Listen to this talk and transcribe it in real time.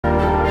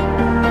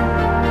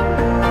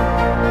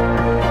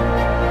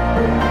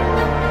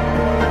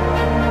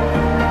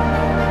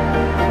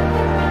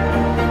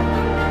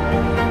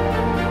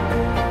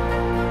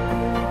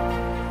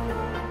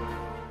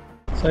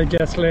So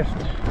just left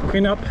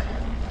Nannup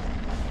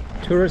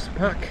Tourist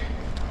Park.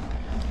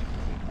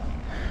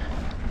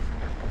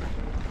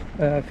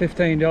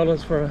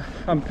 $15 for an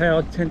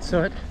unpowered tent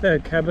site. They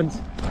had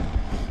cabins,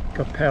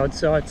 got powered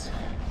sites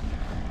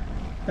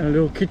and a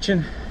little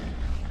kitchen.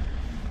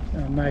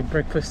 Made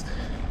breakfast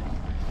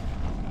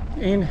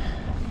in.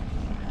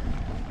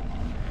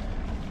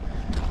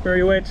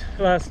 Very wet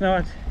last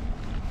night,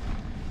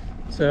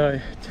 so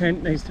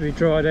tent needs to be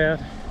dried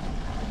out.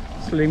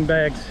 Sling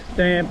bags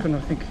damp, and I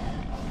think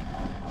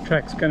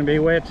track's going to be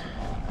wet.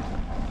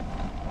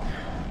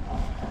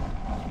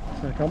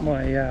 So I got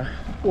my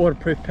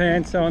waterproof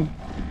pants on,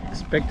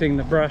 expecting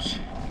the brush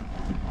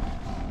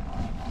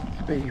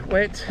to be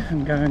wet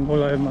and going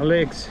all over my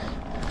legs.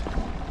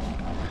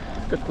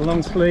 Got the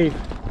long sleeve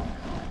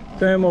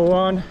thermal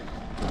on.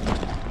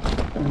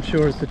 I'm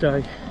sure as the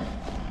day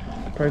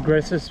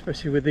progresses,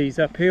 especially with these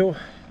uphill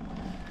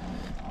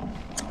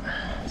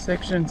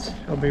sections,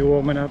 I'll be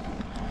warming up,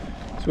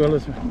 as well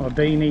as my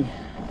beanie.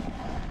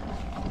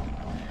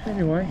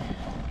 Anyway,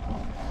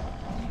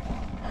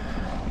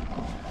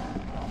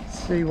 let's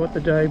see what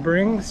the day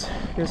brings.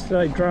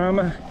 Yesterday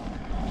drama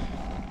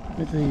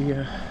with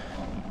the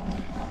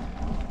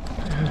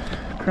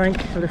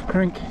left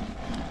crank.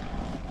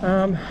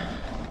 I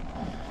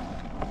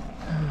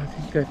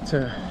think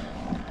that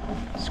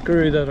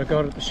screw that I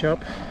got at the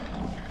shop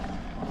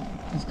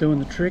is doing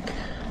the trick.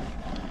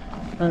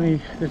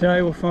 Only the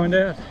day we'll find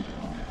out.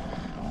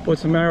 Bought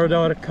some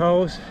Aerodite at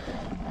Coles.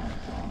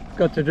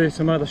 Got to do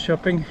some other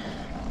shopping,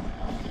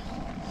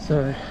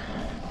 so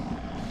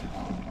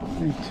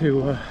need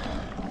to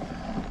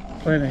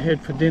plan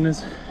ahead for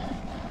dinners.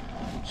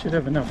 Should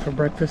have enough for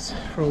breakfast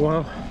for a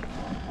while.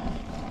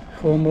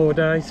 4 more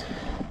days.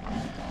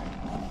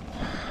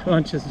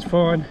 Lunches is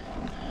fine,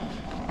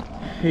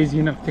 easy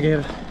enough to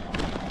get.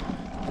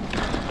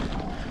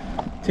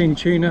 Tin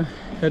tuna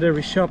at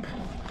every shop,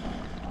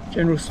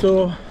 general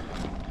store.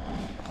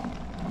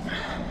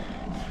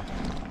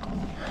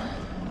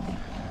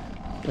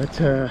 But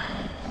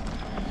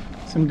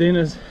some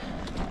dinners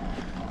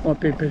might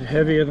be a bit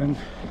heavier than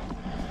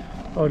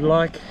I'd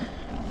like.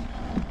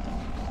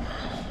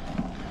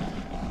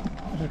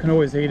 But I can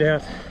always eat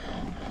out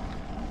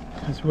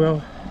as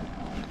well.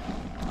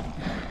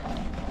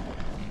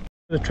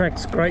 The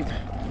track's great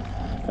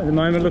at the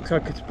moment. Looks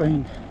like it's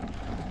been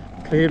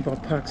cleared by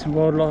Parks and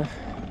Wildlife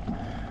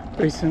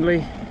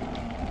recently.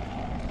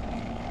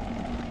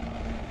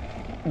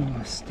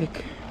 Oh,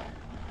 stick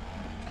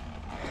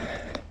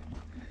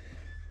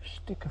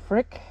a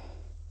frick.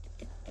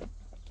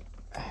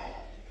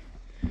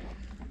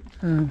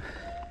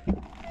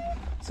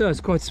 So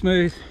it's quite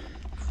smooth.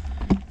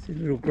 See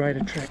little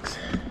grader tracks.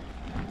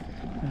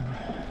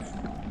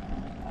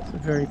 So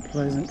very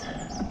pleasant.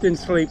 Didn't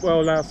sleep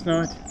well last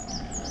night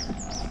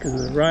because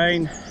of the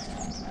rain.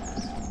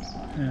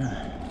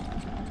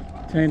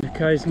 Tent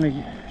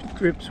occasionally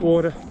drips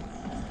water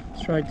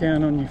straight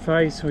down on your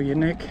face or your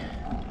neck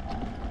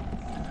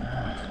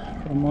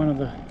from one of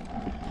the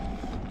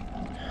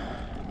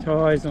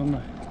tyres on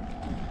the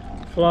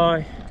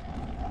fly.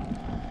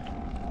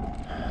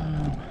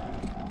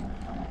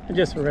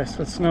 Just a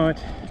restless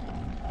night.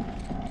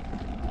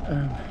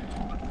 I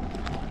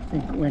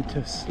think I went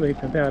to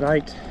sleep about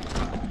 8,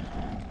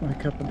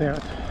 woke up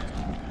about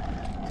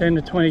 10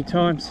 to 20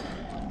 times.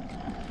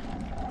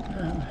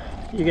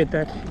 You get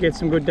that, you get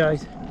some good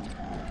days,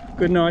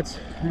 good nights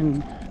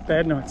and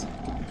bad nights.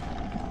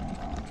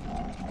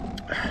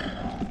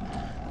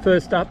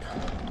 First up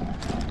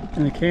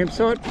in the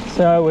campsite,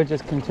 so we're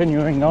just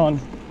continuing on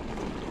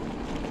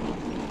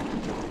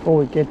before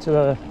we get to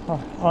the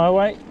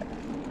highway.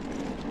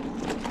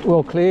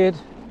 Well cleared,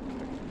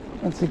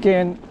 once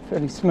again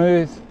fairly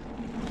smooth,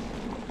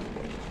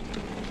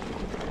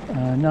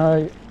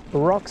 no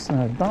rocks,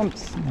 no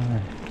bumps,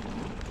 no.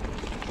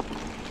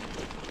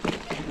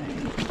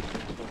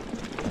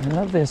 I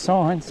love their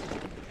signs.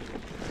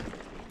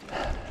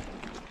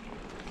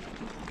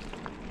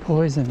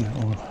 Poison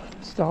or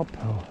stop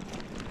or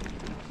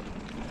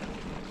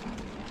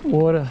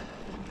water.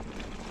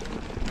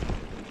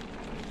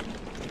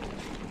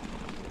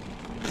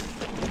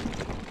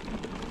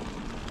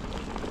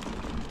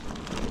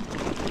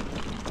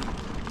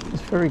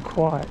 It's very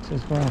quiet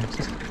as well.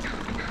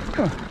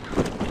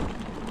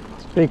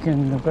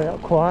 Speaking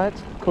about quiet,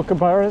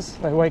 kookaburras,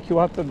 they wake you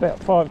up about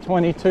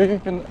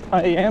 5:22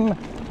 a.m.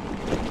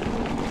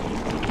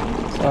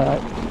 So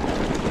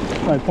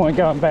no point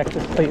going back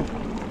to sleep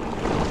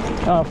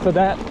after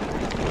that.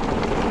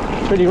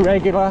 Pretty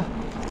regular.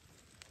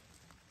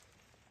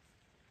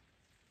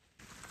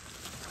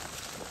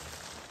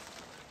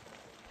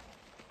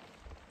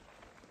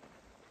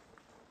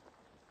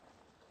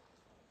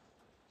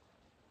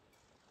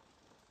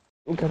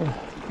 We've got a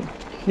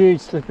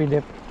huge slippy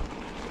dip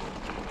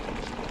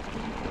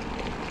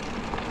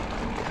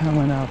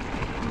coming up.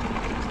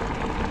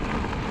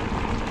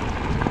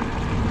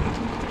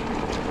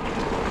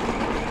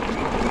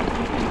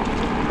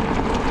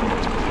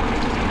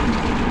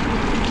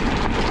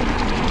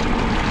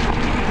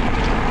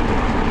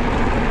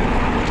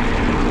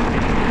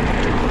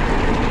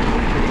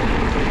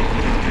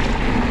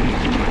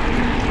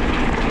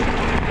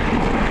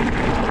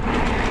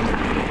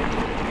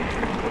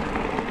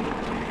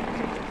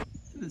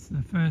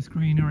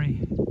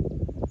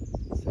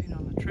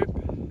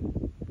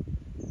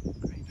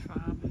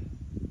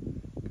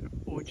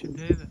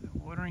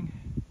 watering.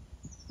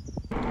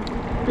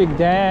 Big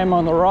dam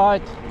on the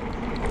right.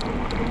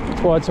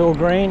 That's why it's all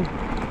green.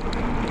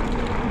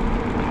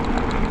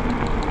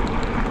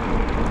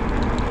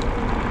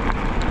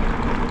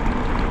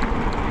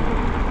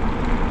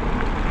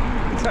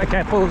 It's okay,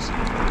 apples.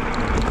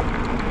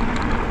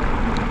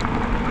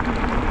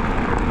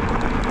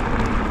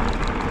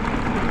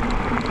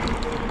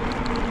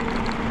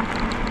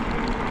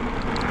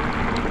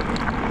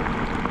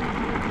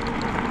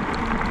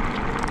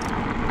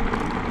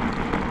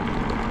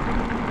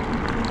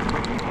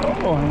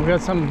 Oh, and we've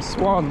got some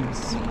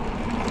swans.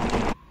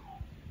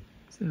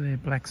 So they're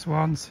black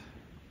swans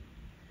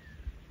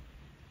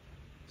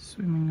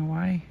swimming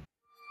away.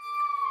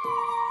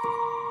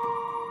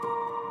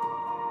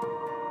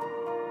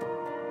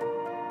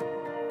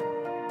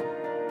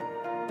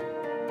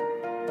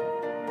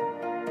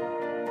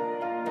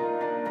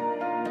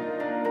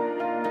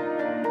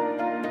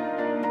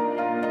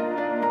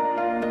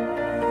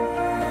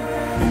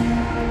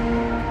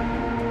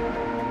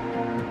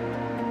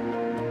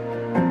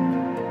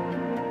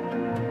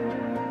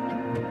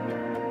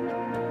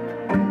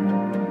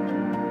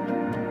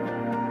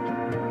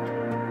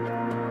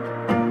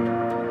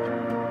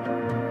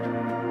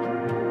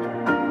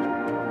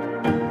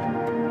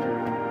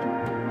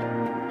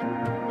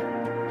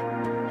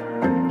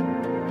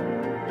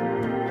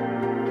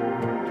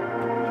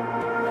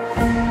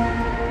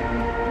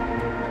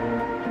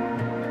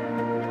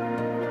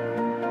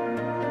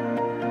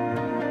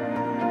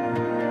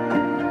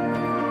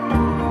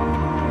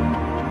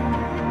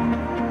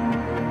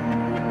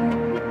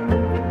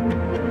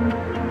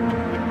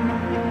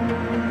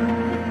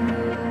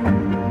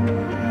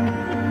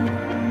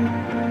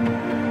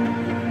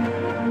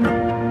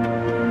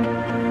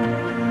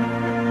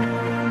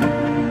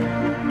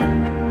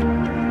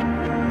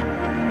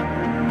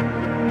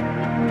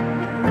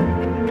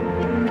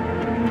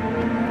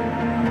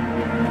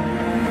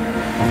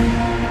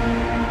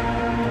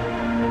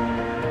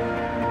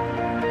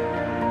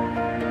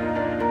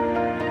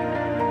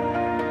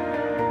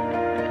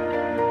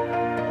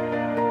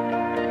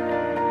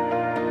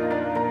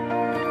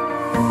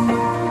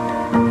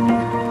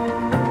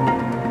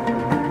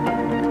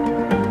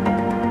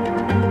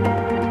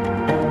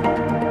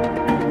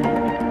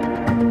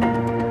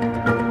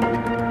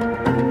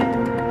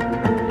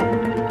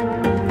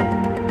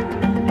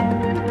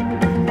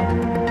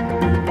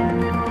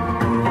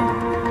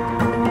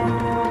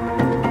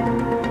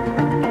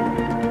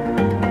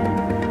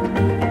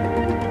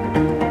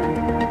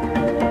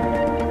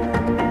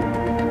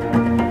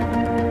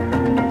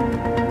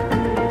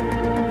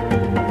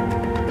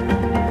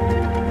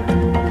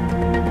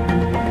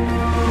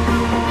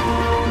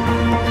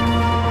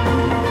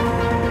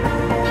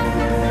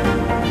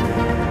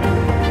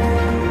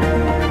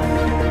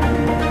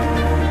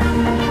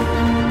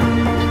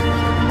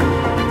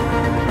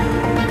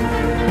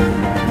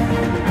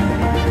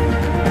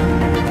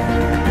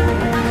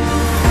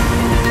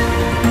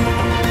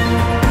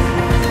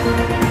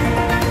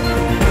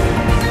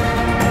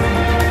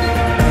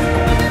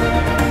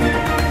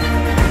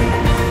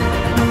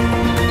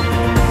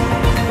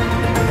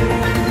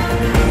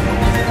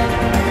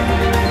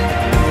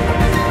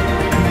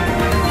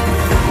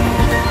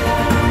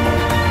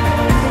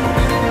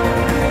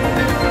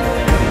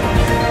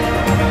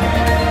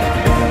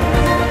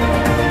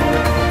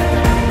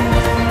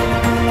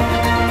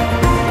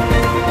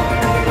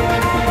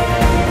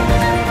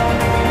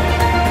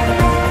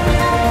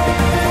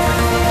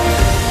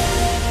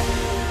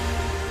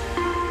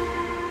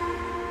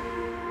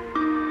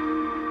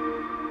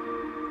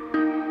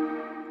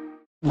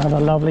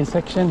 Another lovely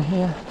section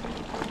here.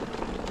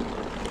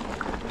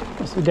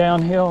 Mostly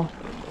downhill.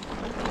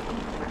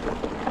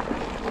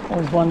 I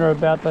always wonder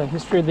about the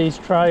history of these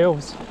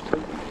trails.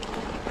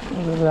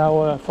 Whether they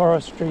were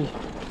forestry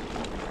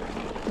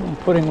and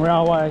putting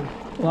railway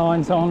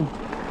lines on,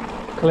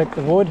 collect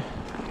the wood,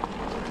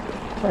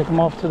 take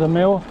them off to the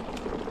mill,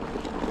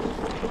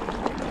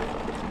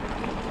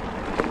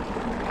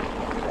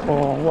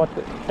 or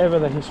whatever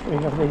the history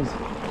of these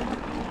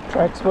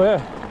tracks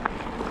were.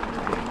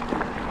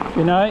 If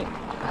you know,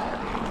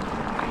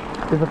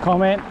 leave a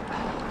comment.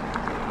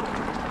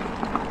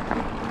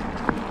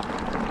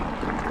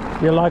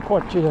 If you like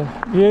what you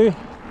view,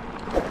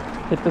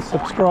 hit the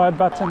subscribe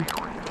button,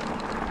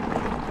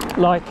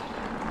 like,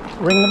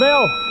 ring the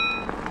bell.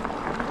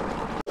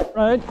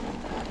 Road,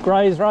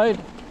 Grays Road,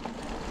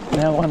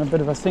 now on a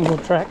bit of a single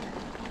track.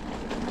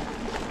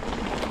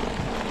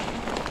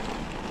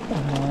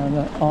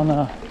 On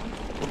a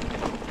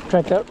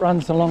track that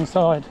runs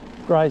alongside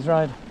Grays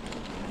Road.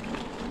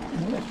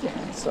 On the left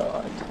hand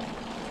side.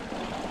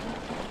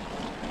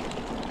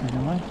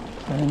 Anyway,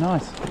 very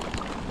nice.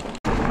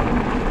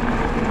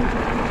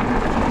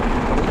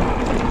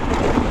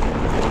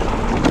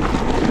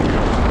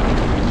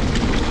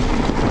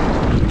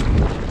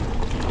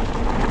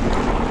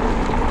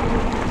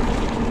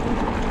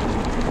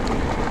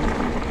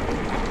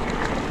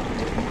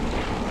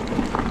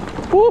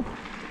 Whoop!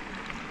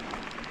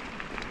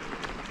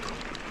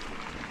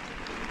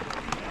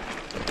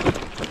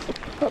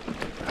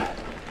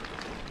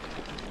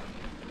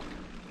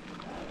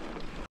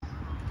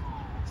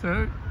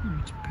 So,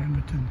 it's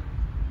Pemberton.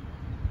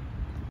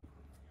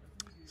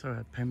 So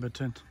at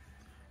Pemberton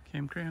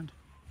campground,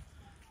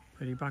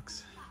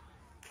 $30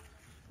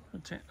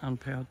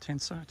 unpowered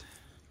tent site.